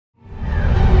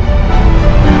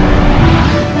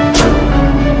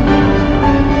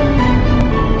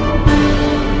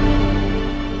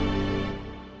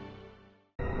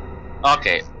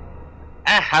Okay.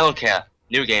 I don't care.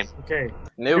 New game. Okay.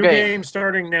 New game. Game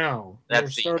starting now.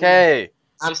 Let's see. Okay.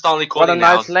 I'm starting What recording a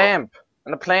now. nice lamp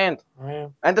and a plant I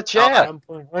am. and a chair. I'm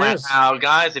playing. Oh, Right yes. now,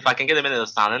 guys, if I can get a minute of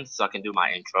silence so I can do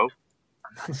my intro.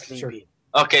 Sure.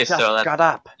 Okay, Just so got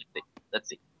up. let's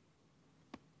see.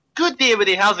 Good day,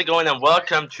 everybody. How's it going? And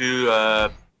welcome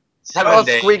to 7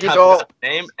 Day squeaky door.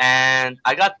 Name. And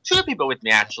I got 2 people with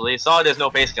me actually. So there's no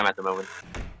face cam at the moment.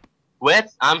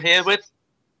 I'm here with.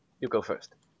 You go first.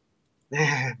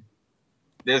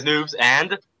 There's Noobs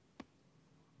and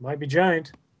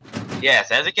MightBeGiant. yes,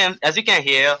 as you can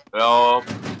hear,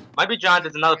 MightBeGiant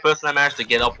is another person I managed to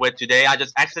get up with today. I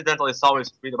just accidentally saw his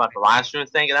tweet about the live stream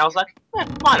thing, and I was like,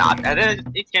 why not? And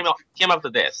then it came up to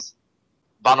this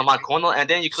bottom right corner, and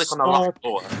then you click on the locked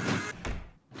door.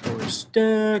 Door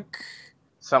stuck.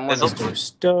 Someone There's is Door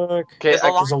stuck. okay. There's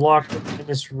There's a lock in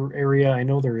this area. I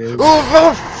know there is.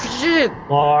 Oh shit!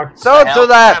 Locked. Don't do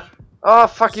that! Hell, Oh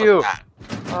fuck so you! bad.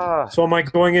 Ah. So am I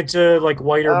going into like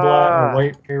white or black or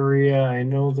white area? I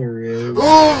know there is.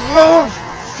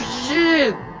 Oh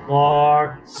shit!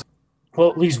 Locked.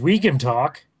 Well, at least we can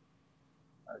talk.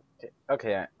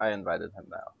 Okay, I invited him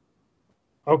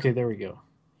now. Okay, there we go.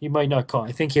 He might not call.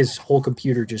 I think his whole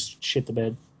computer just shit the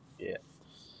bed. Yeah.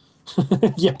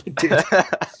 Yep, it did.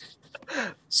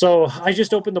 So I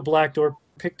just opened the black door,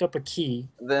 picked up a key.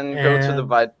 Then go to the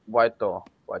white door. White door.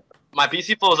 My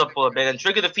PC pulls up for a bit and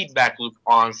trigger the feedback loop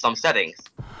on some settings.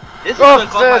 This Oh, in turn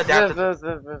caused my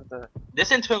adapter.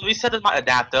 This in turn resetted my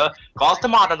adapter, caused the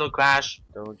modem to crash.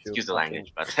 Don't you Excuse the fucking-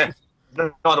 language, but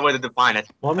there's no other way to define it.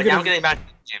 Well, But yeah, I'm getting back to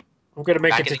the game. I'm gonna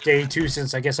make Back it to in- day 2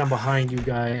 since I guess I'm behind you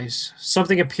guys.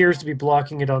 Something appears to be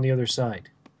blocking it on the other side.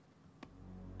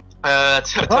 To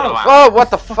the Oh. left. Oh, what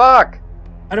the fuck?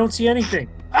 I don't see anything.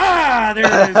 Ah, there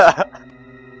it is.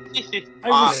 I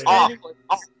was standing-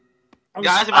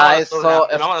 Guys, if I wanna slow saw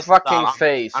down, if I a wanna slow fucking down,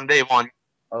 face. I'm day 1.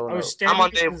 Oh I no. was standing on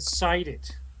day- inside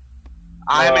it.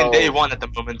 I am in No. day 1 at the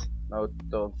moment. No,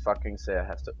 don't fucking say I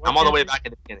have to. Why I'm all the can't way I- back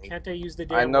at the beginning. Can't I use the I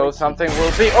damn know white key? something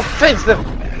will be. Oh, face them!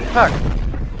 Fuck!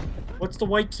 What's the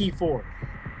white key for?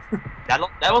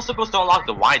 That was supposed to unlock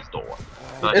the wide door.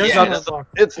 But It's yeah, not- that's the- unlock-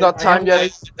 It's not I time have yet.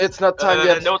 white- It's not time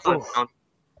yet. notes on Oof. it.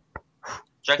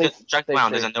 Check They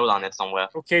around. say- There's a note on it somewhere.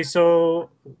 Okay, so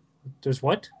there's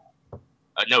what?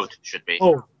 A note should be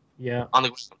Oh, yeah. on the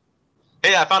ground.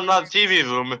 Hey, I found another TV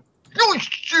room. Oh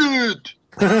shit!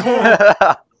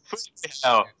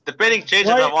 Hell, the painting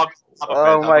changes. What? I walk.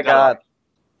 Oh my god.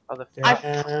 Oh, the Dead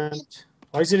end.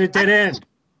 Why is it a dead end?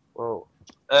 Whoa.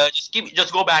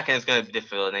 Just go back and it's gonna be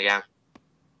different again.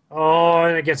 Oh,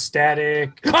 and it gets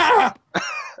static. Ah!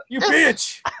 You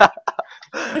bitch!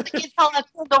 You can tell that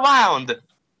turned around.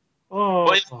 Oh.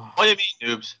 What do you mean,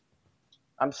 noobs?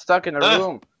 I'm stuck in a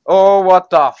room. Oh, what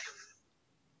the f.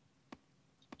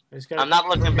 I just gotta I'm not keep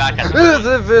looking turning back at around.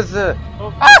 the.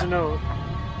 Oh, there's a note.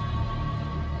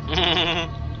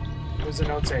 There's a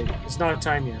note saying it's not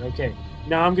time yet. Okay.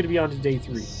 Now I'm gonna be on to day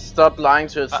 3. Stop lying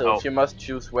to yourself. Uh-oh. You must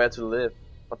choose where to live.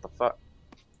 What the fuck?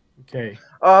 Okay.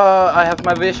 I have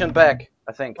my vision back,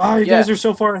 I think. Oh, you Yeah. guys are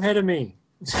so far ahead of me.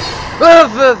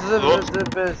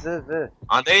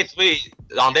 On day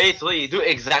 3, do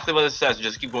exactly what it says.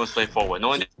 Just keep going straight forward.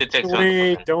 No need to take turns.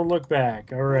 Wait, don't look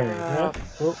back. All right.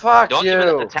 Oh, Fuck Don't even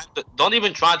you. attempt to, don't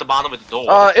even try to bother with the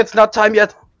door. It's not time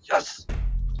yet. Yes.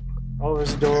 oh,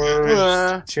 there's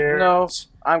doors, chairs. no.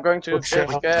 I'm going to Bookshelf.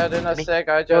 get scared in a sec.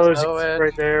 I Oh, just there's know it.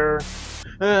 right there.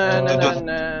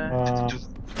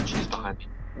 She's behind me.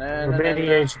 Many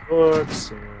ancient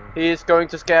books. He's going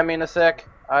to scare me in a sec.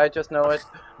 I just know it.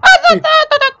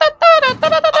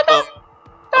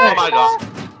 Oh my god.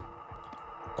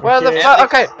 Where the Okay. fuck?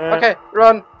 Okay, okay,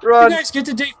 run, You run. guys get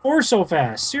to day 4 so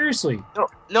fast. Seriously.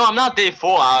 No, I'm not day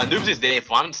 4. Noobs is day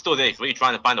 4. I'm still day 3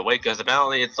 trying to find a way because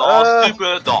apparently it's all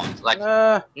super dark. Like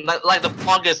the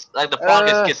foggiest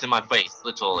kiss in my face,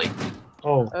 literally.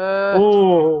 Oh.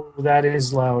 Oh, that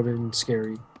is loud and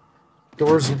scary.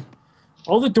 Doors.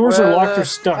 All the doors are Where locked the or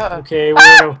stuck. fuck? Okay,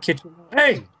 we're in a kitchen.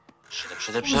 Hey! Shut up, What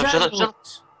shut was up, shut that up, shut up.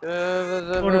 noise?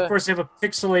 Oh, and of course they have a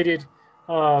pixelated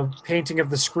painting of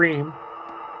the Scream.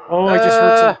 Oh, I just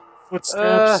heard some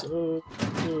footsteps. What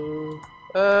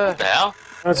the hell?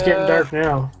 Oh, it's getting dark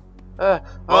now.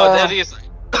 Well, there he is.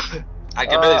 I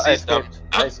can barely see stuff.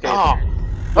 I escaped. Oh,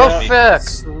 Oh, Yeah, fuck!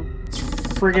 It's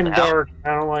friggin' What the hell? dark.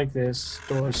 I don't like this.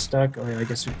 Door's stuck. Oh, yeah, I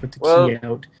guess we put the Well- key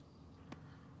out.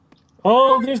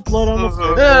 Oh, there's blood on the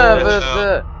floor.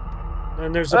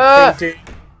 And there's a painting.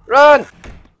 Run!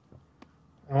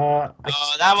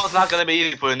 that was not gonna be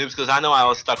easy for the noobs because I know I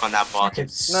was stuck on that part.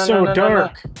 It's No, so no, no, no,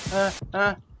 dark.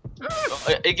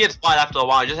 It gets quiet after a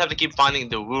while. You just have to keep finding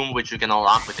the room which you can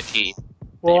unlock with the key.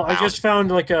 Well, I just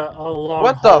found like a long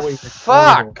What hallway. the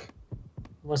fuck?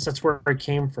 Unless that's where I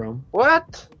came from.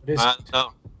 What?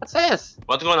 No. What's this?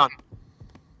 What's going on?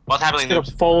 What's I'm happening? just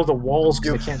gonna follow the walls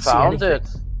You because I can't found see anything.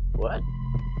 it. What?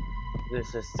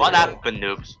 This is. What silly. happened,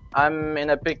 noobs? I'm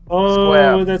in a big Oh,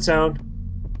 square. that sound.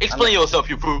 Explain yourself,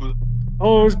 you fool.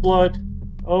 Oh, there's blood.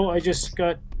 Oh, I just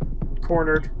got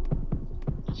cornered.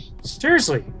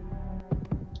 Seriously.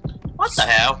 What the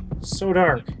hell? So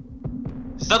dark.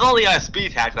 Suddenly I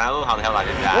speed hacked. I don't know how the hell I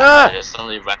did that. Ah! I just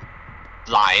suddenly went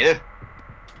blind.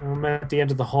 I'm at the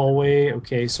end of the hallway.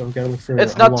 Okay, so I've got to look for.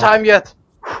 It's a not lock. time yet.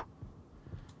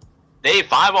 Day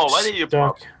 5 already, you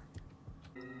bro. Stuck.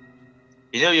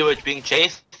 You know you were being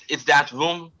chased? It's that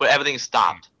room where everything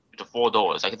stopped. With the 4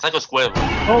 doors. Like, it's like a square room.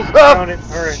 Oh, found it.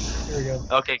 Alright, here we go.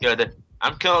 Okay, good.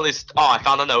 I'm currently oh, I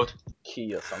found a note.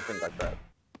 Key or something like that.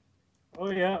 Oh,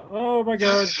 yeah. Oh, my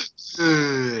God.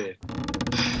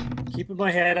 Keeping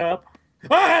my head up.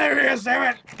 Ah, there it is,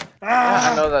 damn it!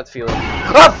 I know Ah, that feeling.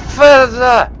 Oh,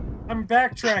 further! I'm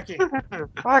backtracking.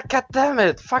 Oh, god damn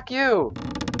it! Fuck you!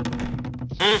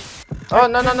 Oh,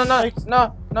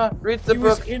 no, read the He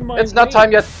was book. in my It's not way.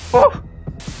 time yet. Oh.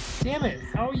 Damn it,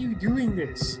 how are you doing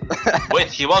this? Wait,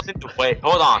 he was in the way.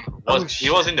 Hold on. Oh, He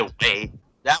was in the way.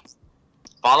 That.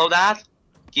 Follow that.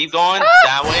 Keep going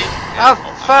that way. Oh,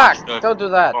 I'm fuck! not sure. Don't do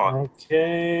that. Oh,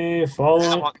 Okay,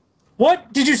 follow.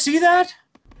 What? Did you see that?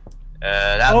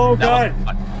 that, Oh, that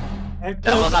God.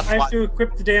 That was not I have fun. to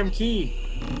equip the damn key.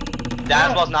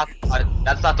 That was not.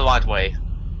 That's not the right way.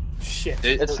 Shit.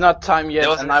 It's not time yet, There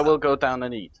was- and I will go down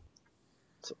and eat.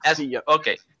 See ya.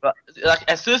 Okay, but like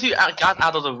as soon as you got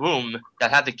out of the room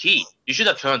that had the key, you should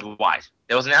have turned right.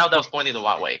 There was an arrow that was pointing the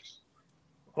right way.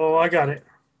 Oh, I got it.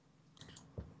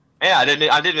 Yeah,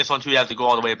 I did miss one too. You have to go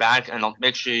all the way back and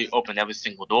make sure you open every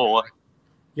single door.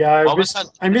 Yeah, Well, I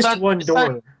missed one it's not-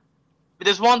 door.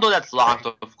 There's one door that's locked,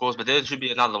 of course, but there should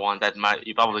be another one that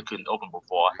you probably couldn't open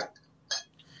before.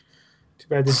 Too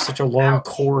bad this is such a long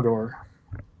corridor.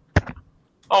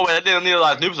 Oh wait, I didn't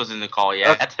realize Noobs was in the call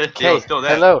yet. He Okay, was still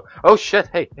there. hello. Oh shit,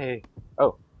 hey.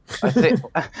 Oh, I think.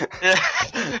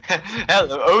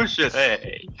 Hello. Oh shit.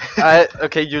 Hey.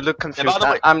 Okay, you look confused. by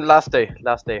the way- I'm last day,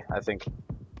 I think.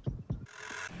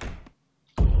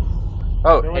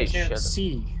 Oh, No, hey, I can't shit.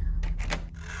 see.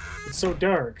 It's so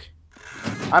dark.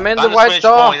 I'm in Found the a white strange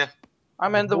door. point.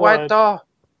 I'm in the Blood. white door.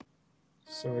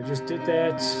 So I just did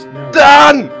that. No.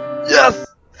 Done! Yes!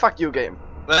 Fuck you, game.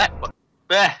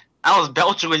 I was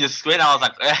belching when you screen. I was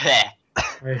like,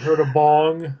 I heard a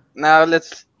bong. Now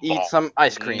let's eat Bong. some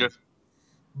ice cream.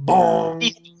 Bong.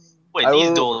 Wait, I these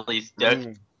will- dollies, dude.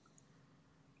 Mm.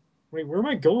 Wait, where am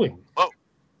I going?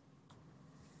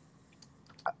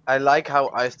 I like how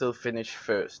I still finish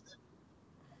first.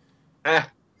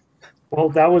 Well,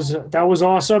 that was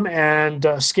awesome and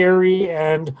scary,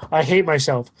 and I hate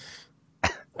myself.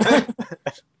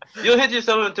 You'll hit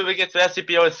yourself until we get to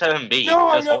SCPO 7B. No,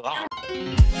 I'm Just not- hold on.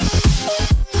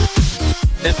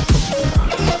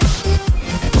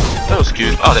 That was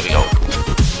cute. Oh, there we go.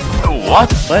 Oh,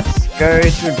 what? Let's go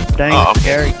to dank, Oh, okay.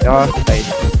 scary, dark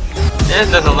basement. This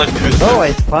doesn't look good. It's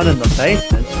always fun in the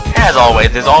basement. As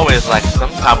always, there's always like some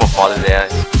type of body there.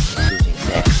 Losing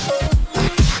sex.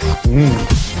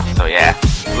 So yeah,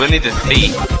 we need to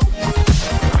see.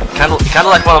 Kind of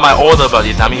like one of my older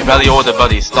buddies. I mean, very older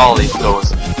buddies. Stolly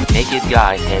goes, naked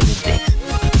guys having sex.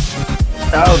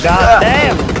 Oh god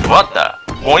damn! What the?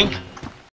 Boink.